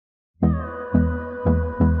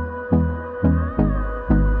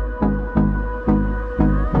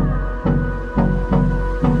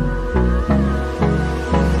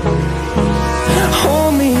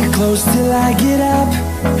close till I get up.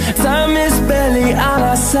 Time is barely on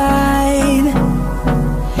our side.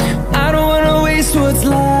 I don't wanna waste what's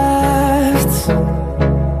left.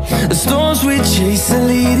 The storms we chase are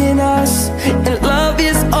leading us, and love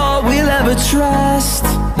is all we'll ever trust.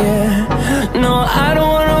 Yeah, no, I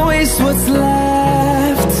don't wanna waste what's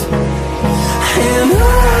left. And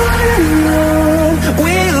on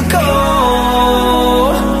we'll go,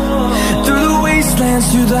 through the wastelands,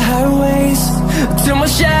 through the highways, till my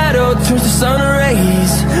shadow turns to sun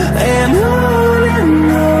rays. And on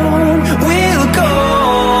we'll go,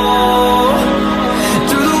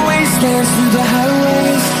 through the wastelands, through the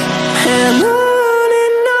highways, and on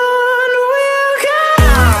we'll go.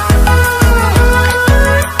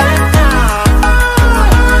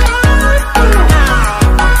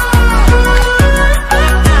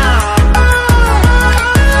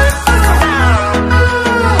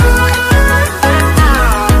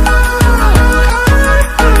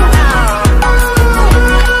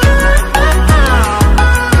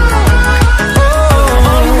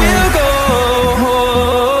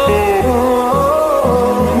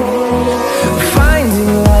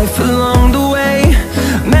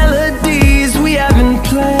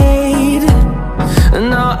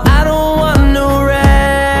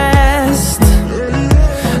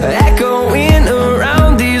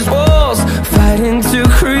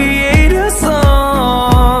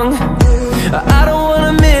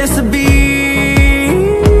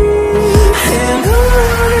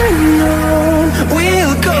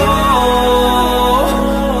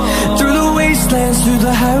 Through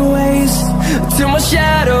the highways, till my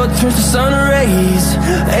shadow turns to sun rays.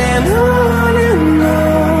 And on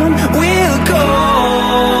we'll go,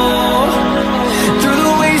 through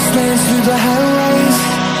the wastelands, through the highways,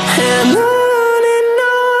 and on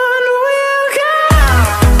we'll go.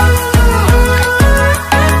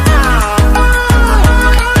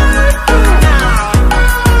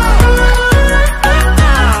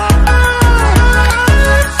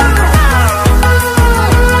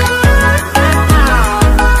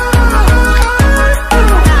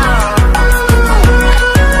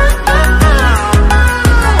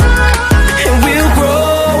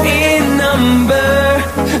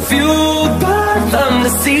 Fueled by them to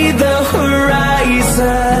see the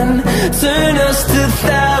horizon, turn us to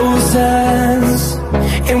thousands,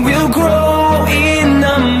 and we'll grow in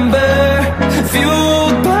number.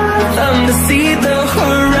 Fueled by them to see the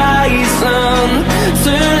horizon,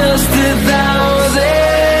 turn us to thousands,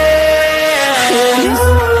 and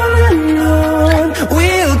on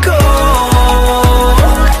we'll go,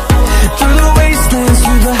 through the wastelands,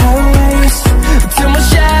 through the highways, till my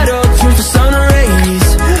shadow turns to sun rays.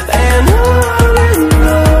 And on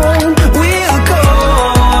we'll go,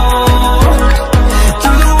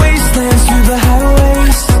 through the wastelands, through the highways.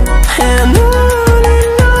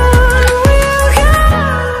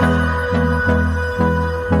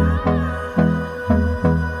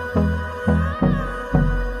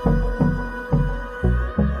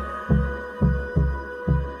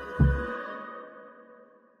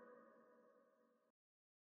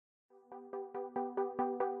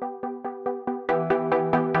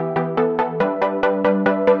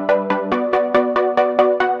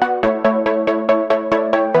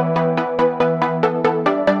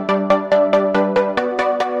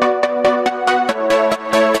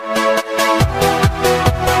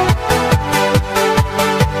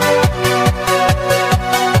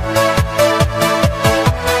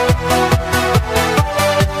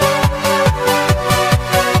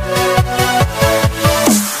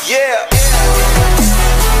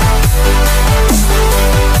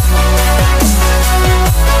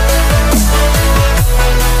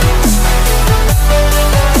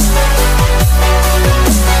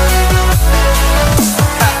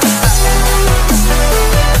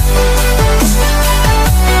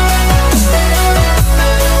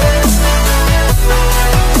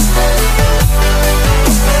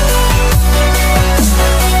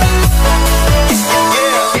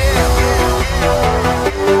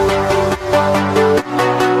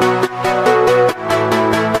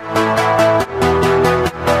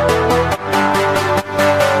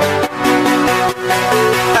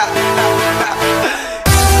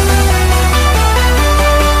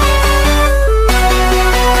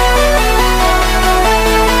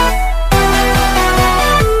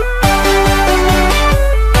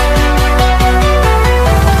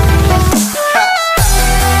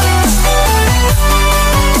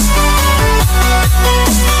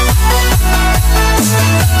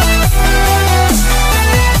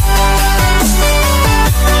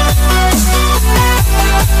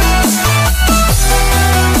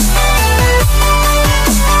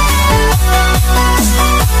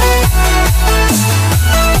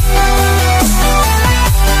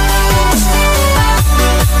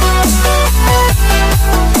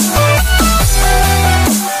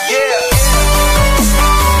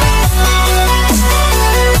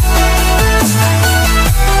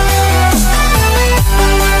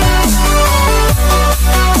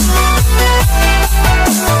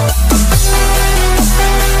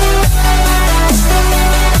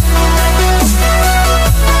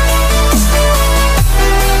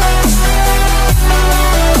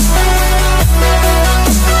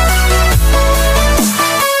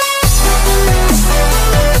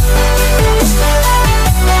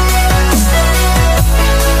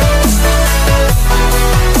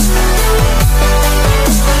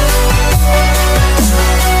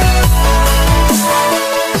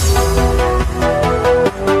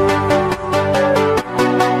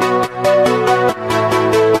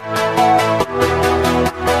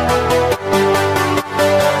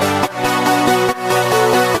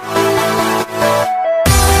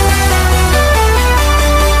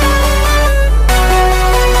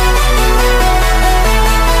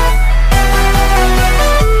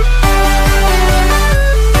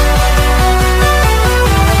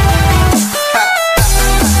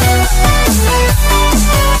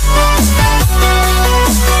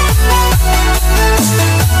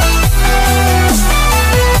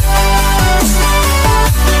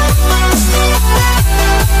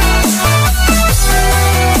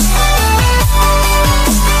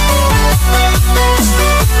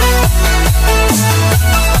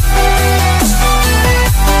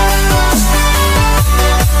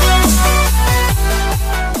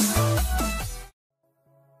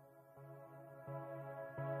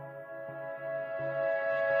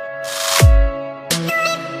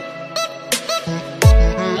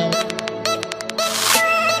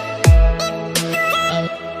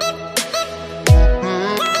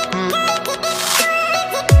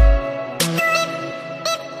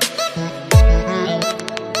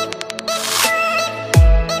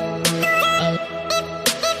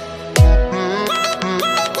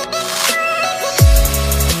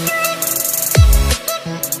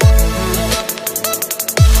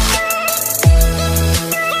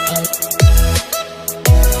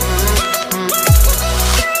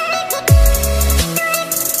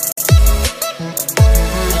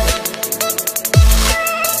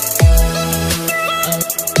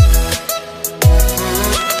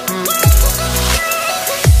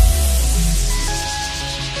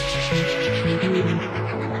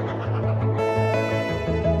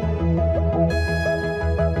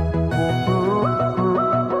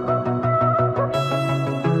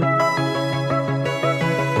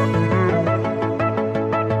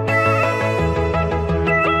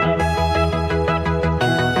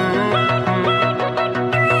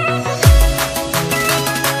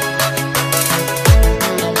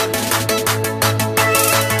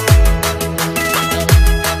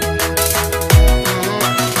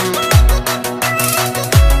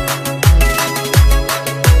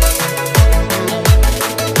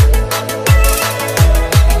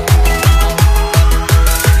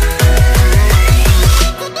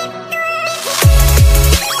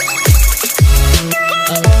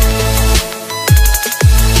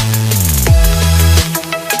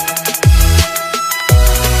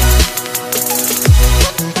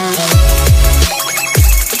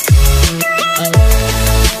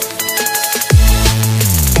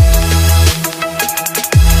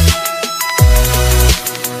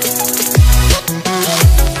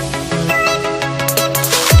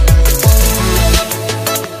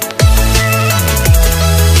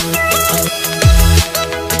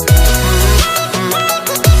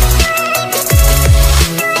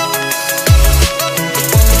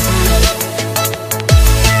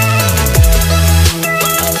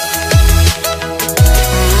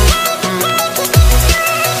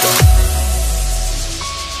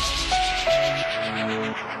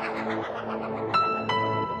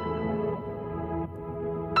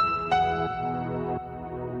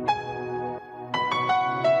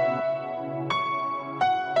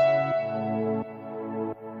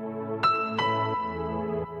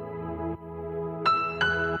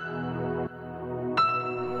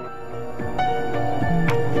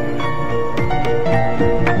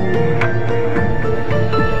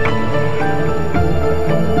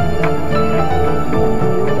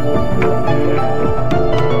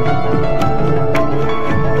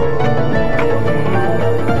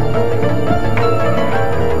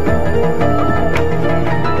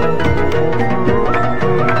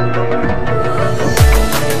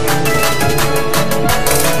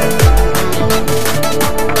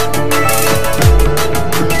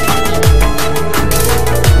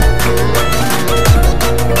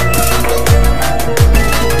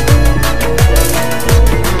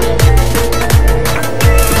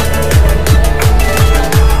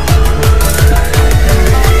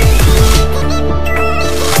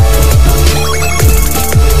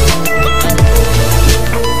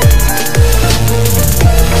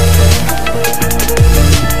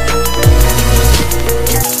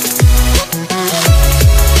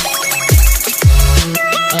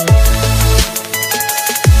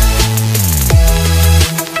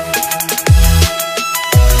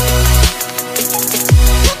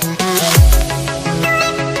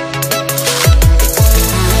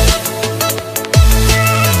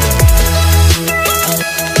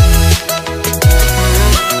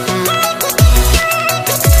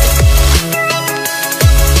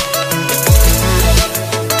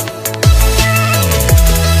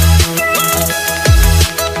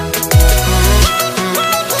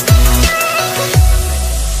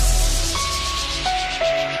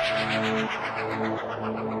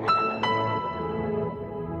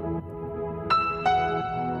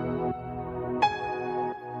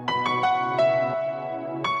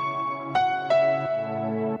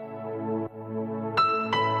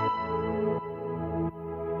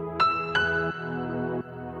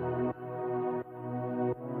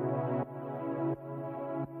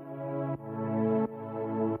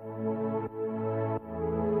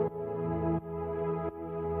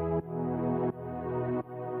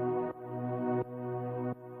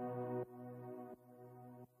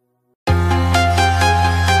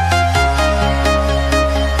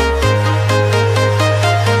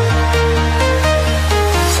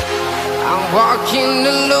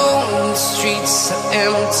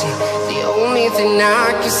 see. The only thing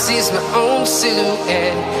I can see is my own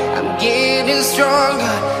silhouette. I'm getting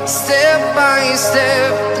stronger, step by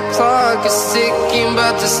step. The clock is ticking,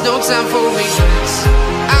 but there's no time for regrets.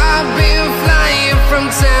 I've been flying from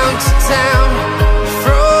town to town,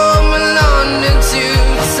 from London to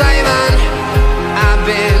Taiwan. I've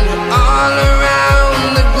been all around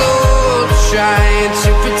the globe, trying to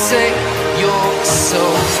protect your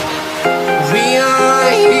soul. We are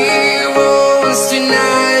heroes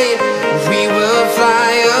tonight. We will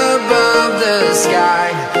fly above the sky.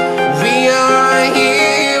 We are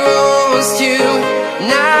heroes tonight.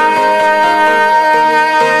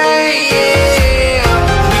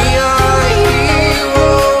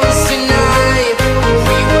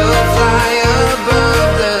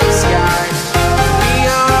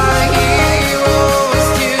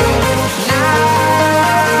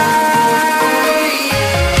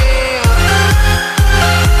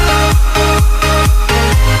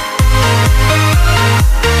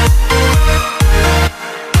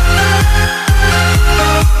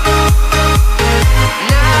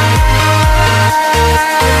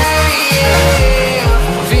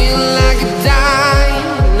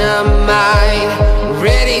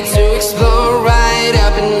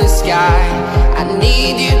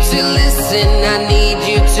 I need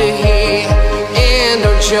you to hear, and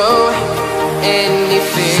don't show any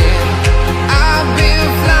fear. I've been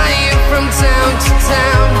flying from town to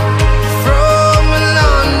town, from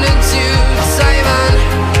London to Taiwan.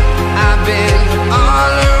 I've been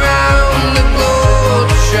all around the globe,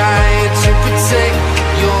 trying to protect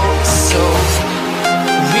your soul.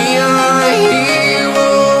 We are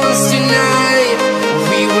heroes tonight.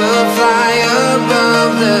 We will fly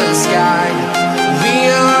above the sky. We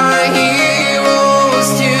are heroes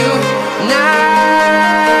tonight,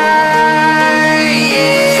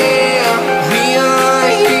 yeah. We are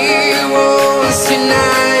heroes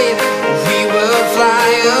tonight. We will fly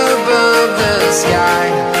above the sky.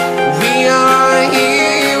 We are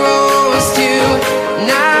heroes tonight,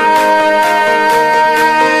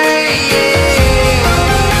 yeah.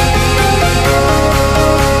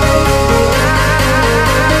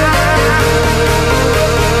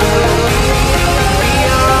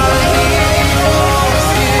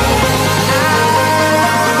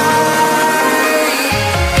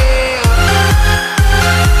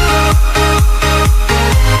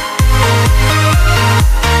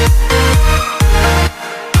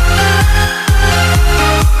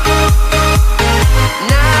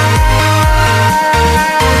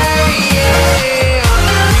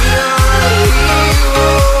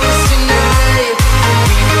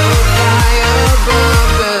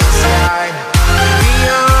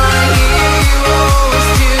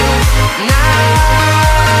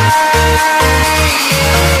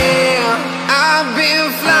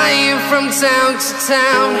 Town to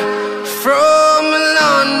town, from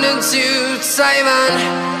London to Taiwan.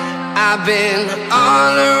 I've been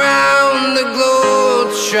all around the globe,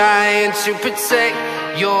 trying to protect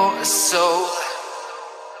your soul.